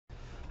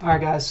All right,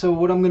 guys, so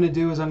what I'm going to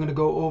do is I'm going to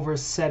go over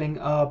setting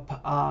up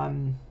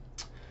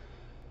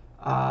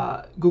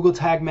Google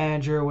Tag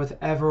Manager with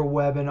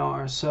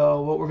Everwebinar.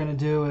 So what we're going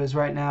to do is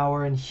right now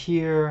we're in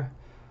here.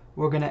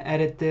 We're going to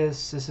edit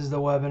this. This is the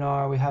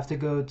webinar. We have to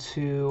go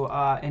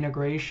to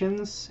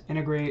integrations,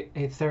 integrate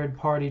a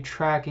third-party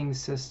tracking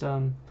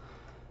system.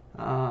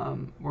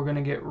 We're going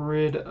to get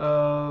rid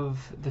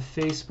of the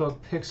Facebook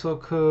pixel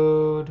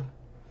code.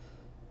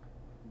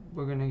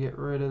 We're going to get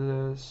rid of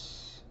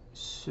this.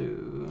 So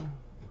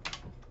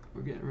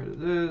we're getting rid of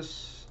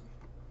this.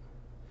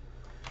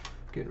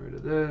 Get rid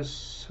of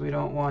this. We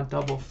don't want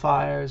double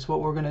fires. What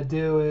we're going to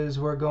do is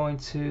we're going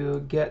to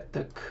get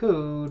the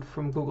code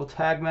from Google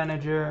Tag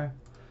Manager,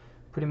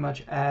 pretty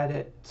much add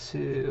it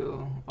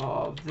to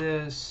all of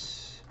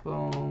this.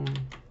 Boom,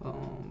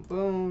 boom,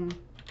 boom.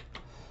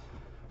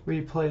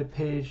 Replay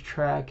page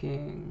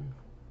tracking.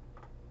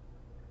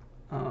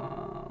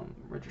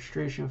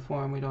 Registration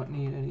form, we don't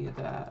need any of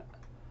that.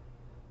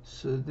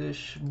 So this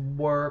should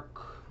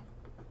work.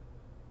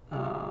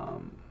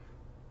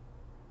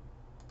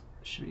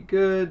 Should be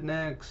good.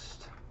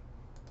 Next,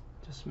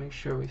 just make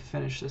sure we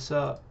finish this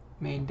up.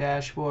 Main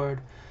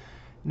dashboard.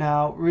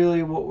 Now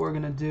really what we're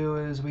going to do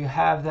is we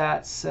have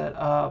that set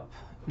up.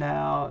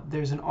 Now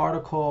there's an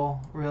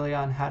article really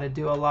on how to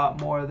do a lot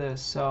more of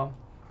this, so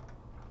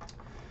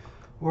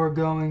we're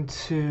going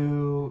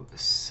to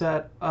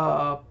set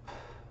up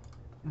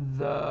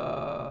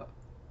the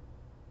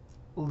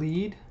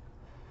lead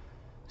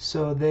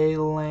so they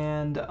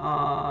land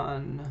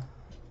on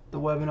the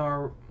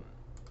webinar.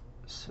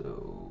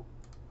 So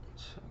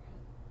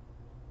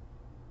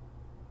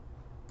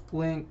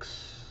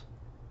links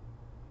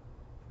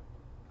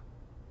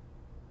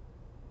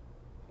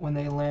when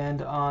they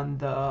land on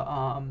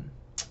the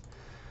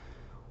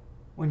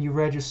when you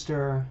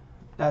register,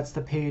 that's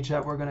the page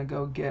that we're going to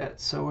go get.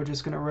 So we're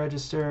just going to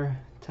register,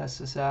 test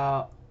this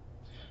out.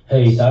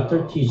 Hey,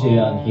 Dr. TJ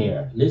on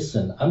here.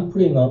 Listen, I'm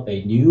putting up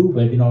a new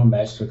webinar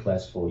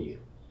masterclass for you.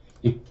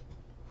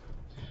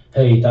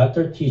 Hey,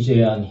 Dr.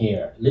 TJ on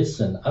here.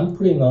 Listen, I'm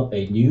putting up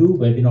a new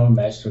webinar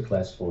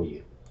masterclass for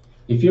you.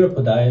 If you're a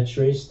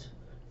podiatrist,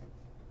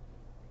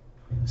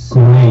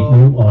 great,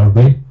 you are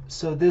ready.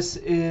 So this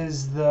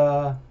is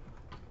the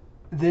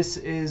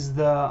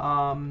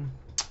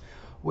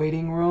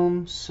waiting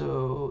room.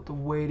 So the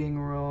waiting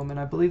room, and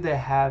I believe they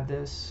have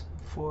this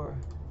for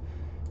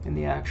in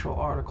the actual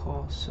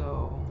article.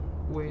 So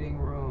waiting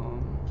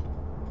room.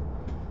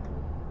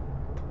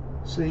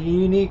 So the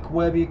unique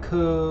Webby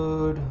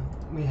code,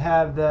 we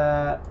have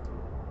that.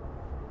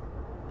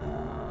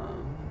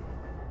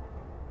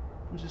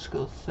 Just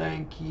go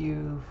thank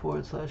you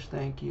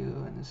 /thank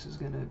you, and this is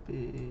gonna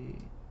be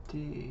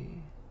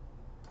D.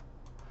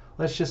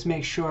 Let's just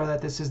make sure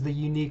that this is the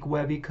unique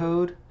Webby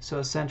code. So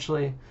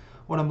essentially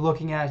what I'm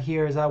looking at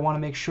here is I want to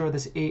make sure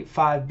this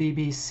 85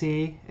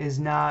 BBC is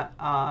not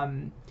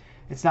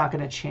it's not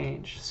going to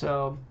change.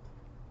 So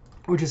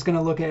we're just going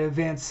to look at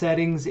advanced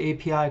settings,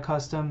 API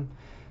custom.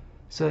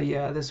 So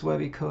yeah, this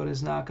Webby code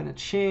is not going to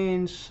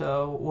change.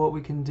 So what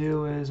we can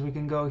do is we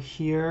can go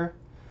here.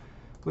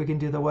 We can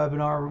do the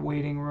webinar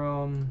waiting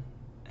room,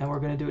 and we're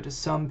going to do it to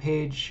some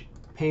page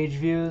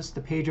views. The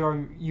page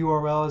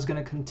URL is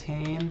going to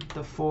contain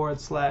the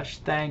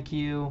 /thank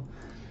you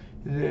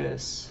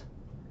this,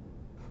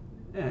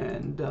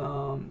 and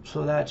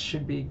so that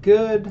should be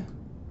good.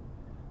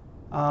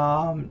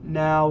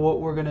 Now what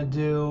we're going to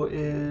do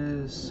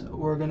is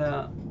we're going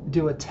to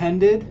do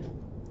attended,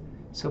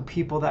 so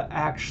people that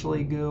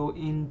actually go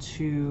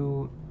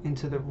into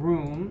the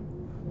room.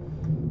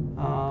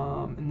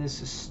 And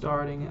this is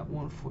starting at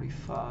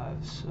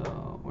 1:45,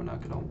 so we're not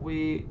going to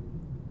wait.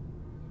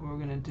 We're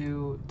going to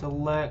do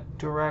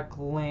direct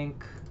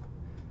link.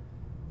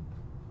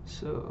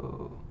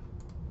 So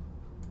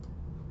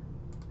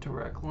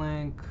direct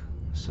link.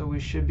 So we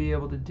should be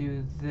able to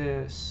do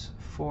this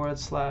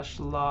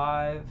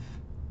 /live.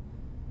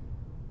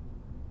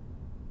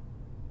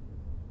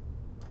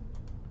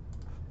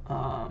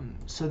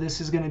 So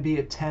this is going to be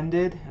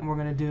attended, and we're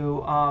going to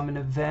do an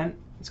event.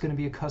 It's going to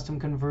be a custom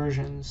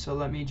conversion. So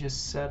let me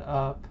just set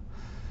up.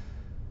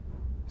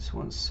 Just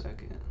 1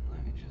 second.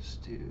 Let me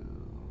just do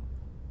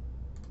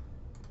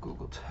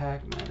Google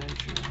Tag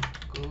Manager.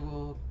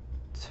 Google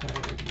Tag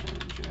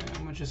Manager.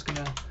 I'm just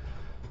going to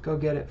go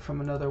get it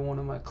from another one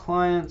of my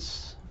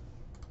clients.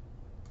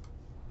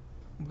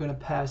 I'm going to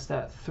pass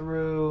that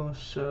through.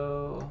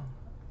 So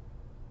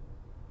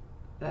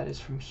that is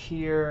from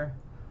here.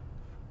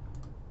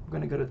 We're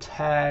going to go to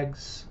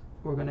tags.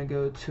 We're going to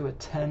go to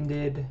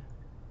attended.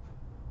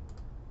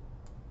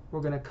 We're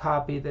going to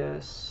copy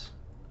this.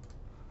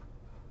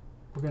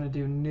 We're going to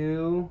do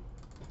new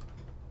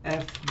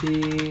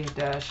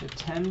FB-attended.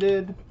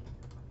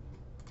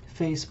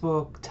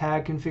 Facebook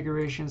tag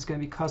configuration is going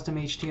to be custom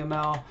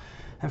HTML.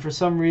 And for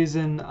some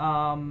reason,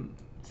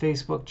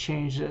 Facebook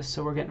changed this.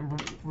 So we're getting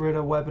rid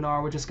of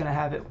webinar. We're just going to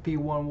have it be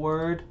one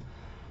word.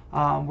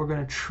 We're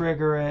going to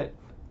trigger it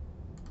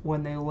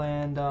when they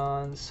land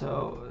on.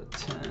 So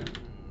attend.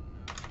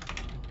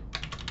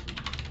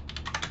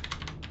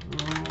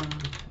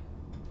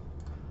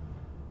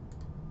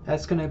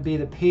 That's going to be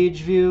the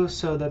page view.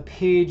 So the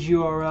page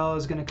URL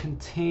is going to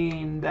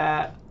contain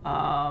that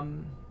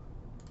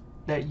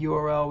that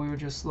URL we were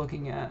just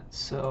looking at.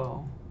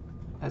 So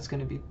that's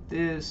going to be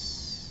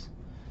this.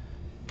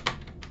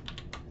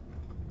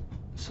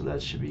 So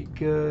that should be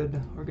good.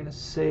 We're going to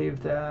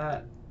save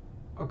that.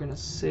 We're going to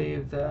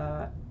save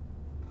that.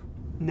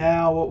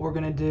 Now what we're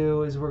going to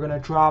do is we're going to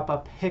drop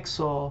a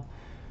pixel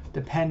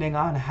depending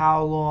on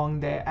how long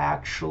they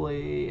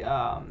actually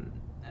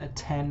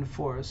attend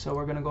for. So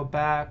we're going to go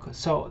back.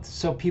 So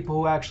people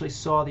who actually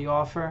saw the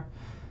offer.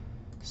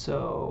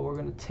 So we're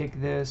going to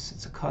take this.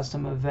 It's a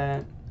custom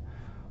event.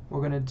 We're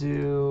going to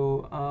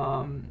do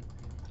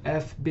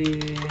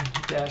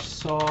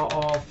FB-saw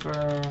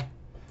offer,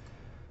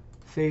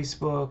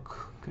 Facebook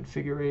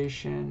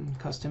configuration,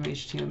 custom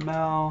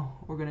HTML.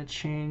 We're going to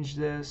change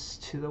this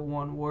to the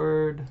one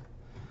word.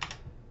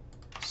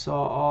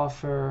 Saw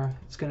offer.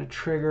 It's going to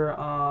trigger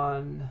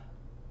on.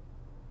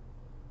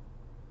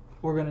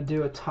 We're going to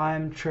do a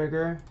time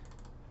trigger.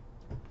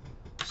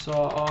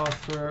 Saw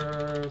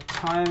offer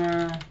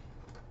timer.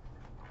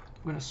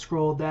 I'm going to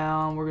scroll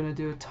down. We're going to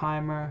do a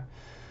timer.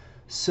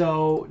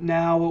 So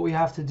now what we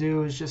have to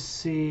do is just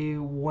see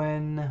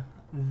when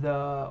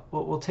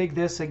we'll take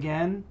this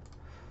again.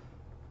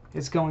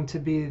 It's going to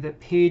be the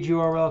page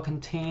URL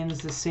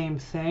contains the same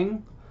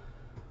thing,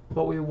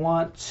 but we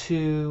want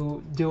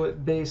to do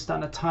it based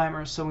on a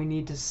timer. So we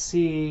need to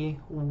see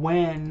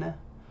when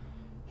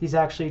he's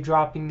actually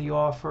dropping the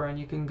offer, and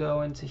you can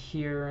go into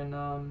here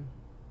and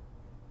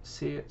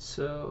see it.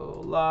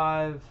 So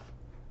live,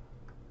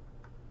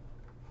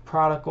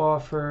 product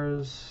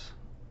offers,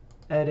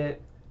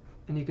 edit,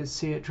 and you can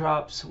see it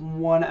drops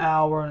 1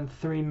 hour and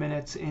 3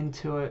 minutes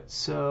into it.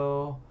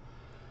 So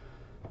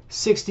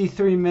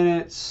 63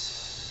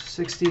 minutes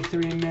into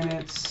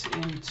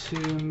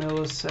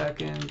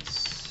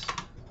milliseconds.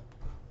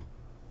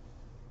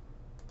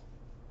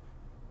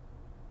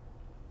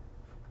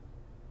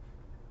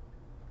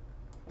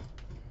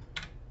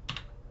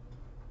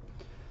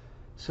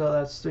 So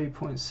that's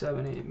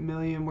 3.78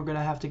 million. We're going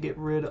to have to get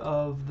rid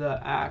of the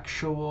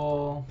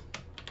actual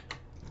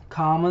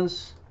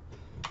commas.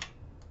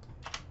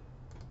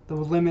 The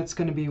limit's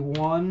going to be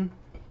 1,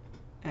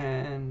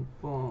 and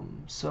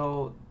boom.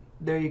 So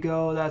there you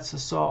go. That's the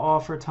saw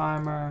offer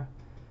timer.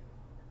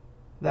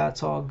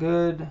 That's all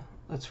good.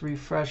 Let's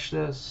refresh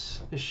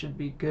this. This should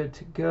be good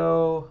to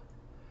go.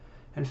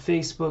 And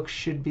Facebook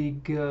should be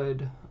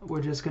good.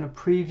 We're just going to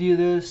preview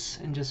this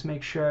and just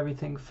make sure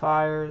everything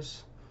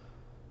fires.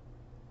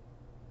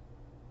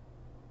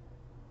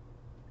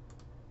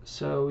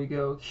 So we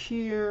go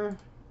here.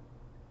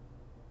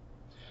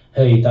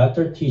 Hey,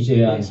 Dr.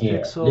 TJ on Base here.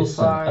 pixel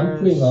Listen, I'm fires.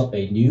 putting up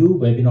a new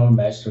webinar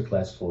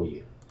masterclass for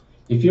you.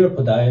 If you're a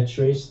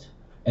podiatrist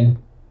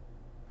and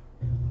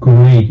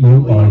great,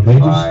 you are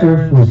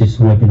registered for this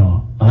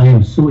webinar. I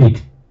am so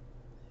excited.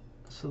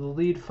 So the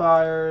lead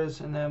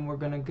fires, and then we're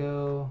gonna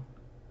go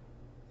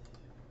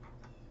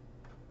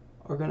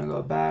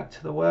back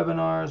to the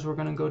webinars. We're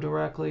gonna go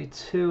directly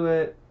to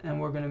it, and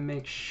we're gonna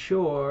make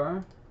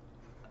sure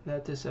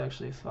that this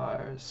actually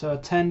fires. So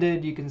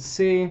attended, you can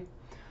see,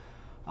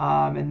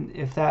 and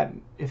if that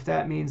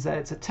means that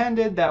it's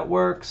attended, that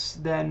works.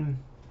 Then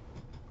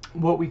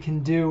what we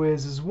can do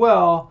is as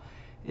well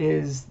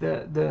is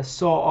the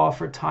saw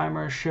offer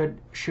timer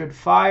should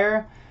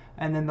fire.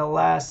 And then the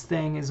last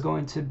thing is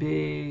going to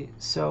be,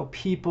 so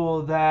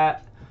people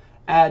that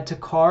add to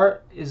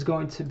cart is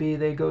going to be,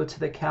 they go to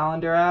the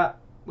calendar app,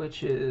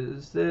 which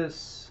is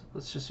this.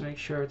 Let's just make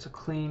sure it's a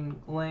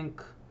clean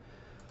link.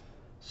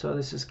 So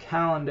this is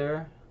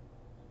calendar.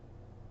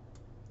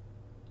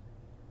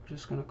 We're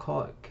just going to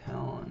call it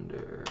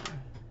calendar.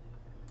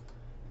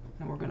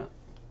 And we're going to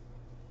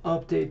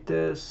update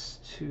this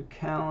to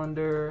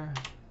calendar.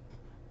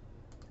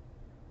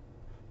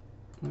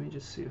 Let me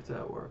just see if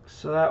that works.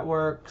 So that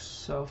works.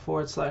 So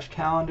 /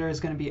 calendar is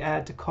going to be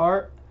add to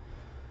cart.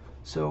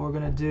 So we're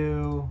going to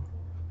do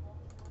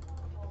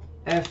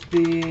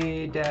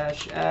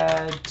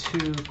FB-add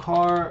to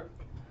cart,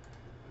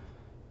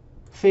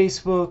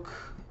 Facebook,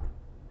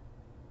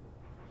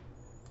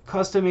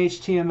 custom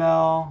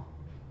HTML.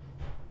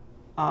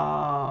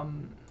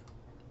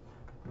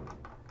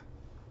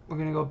 We're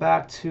going to go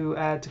back to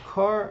add to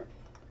cart,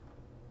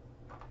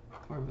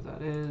 wherever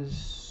that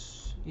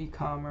is,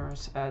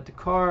 e-commerce, add to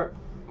cart.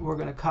 We're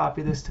going to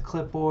copy this to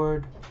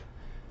clipboard,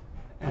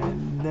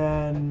 and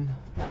then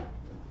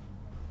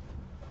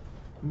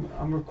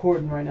I'm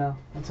recording right now.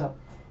 What's up?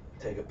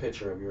 Take a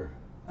picture of your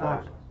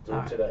Alright. do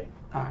it today.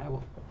 All right, I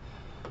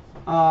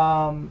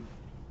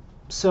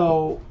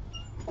will.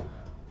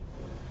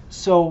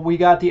 So we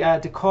got the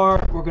add to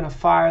cart. We're going to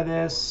fire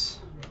this.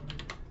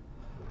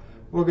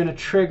 We're going to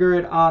trigger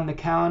it on the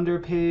calendar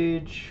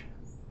page.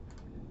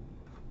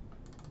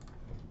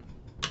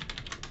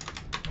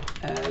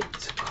 Add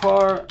to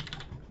cart.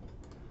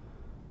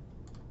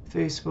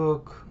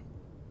 Facebook.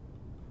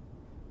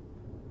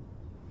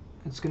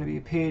 It's going to be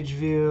page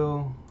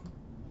view.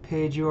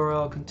 Page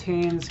URL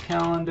contains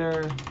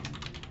calendar.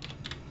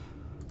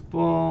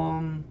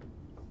 Boom.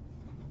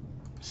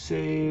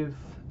 Save.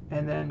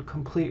 And then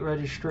complete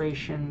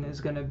registration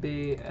is going to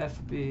be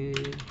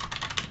FB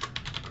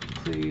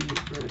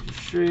complete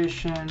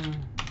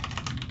registration.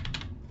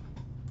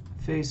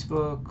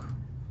 Facebook,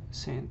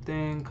 same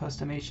thing,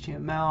 custom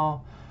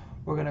HTML.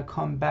 We're going to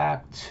come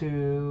back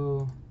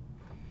to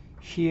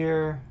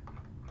here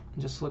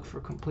and just look for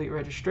complete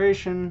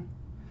registration.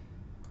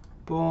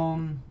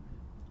 Boom.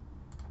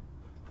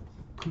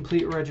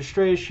 Complete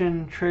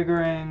registration,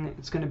 triggering,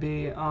 it's going to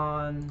be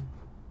on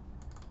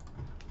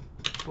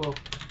book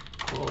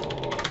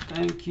call,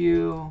 thank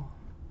you.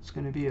 It's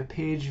going to be a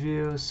page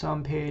view,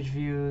 some page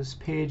views,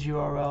 page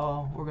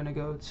URL. We're going to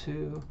go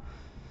to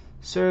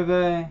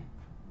survey.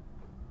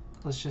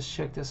 Let's just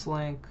check this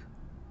link.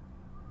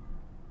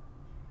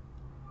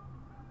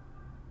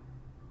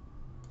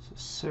 So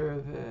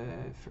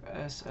survey for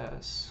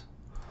SS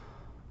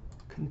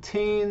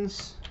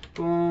contains,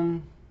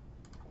 boom.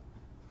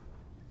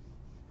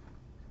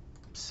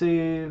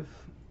 Save.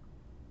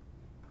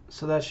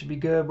 So that should be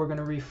good. We're going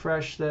to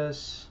refresh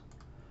this.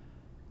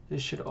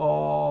 This should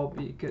all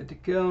be good to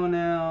go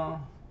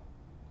now.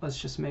 Let's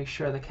just make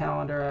sure the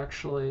calendar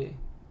actually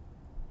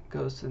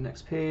goes to the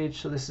next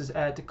page. So this is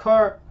add to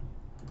cart.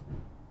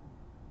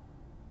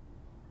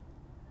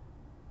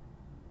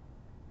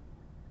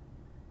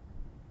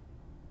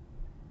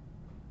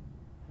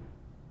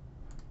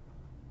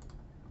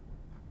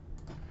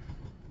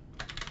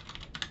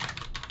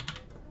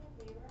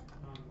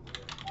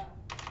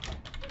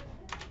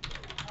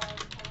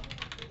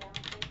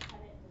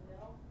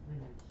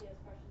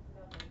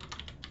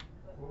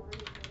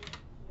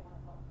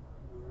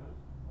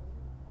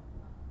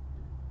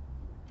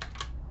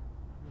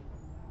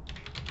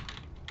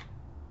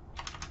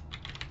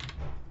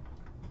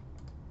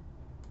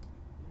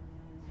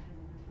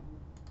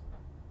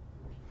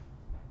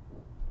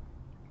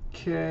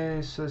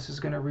 Okay, so this is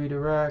going to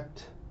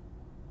redirect.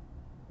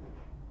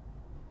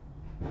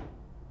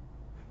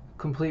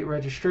 Complete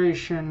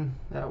registration,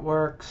 that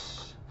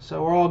works.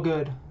 So we're all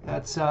good.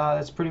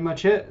 That's pretty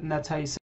much it, and that's how you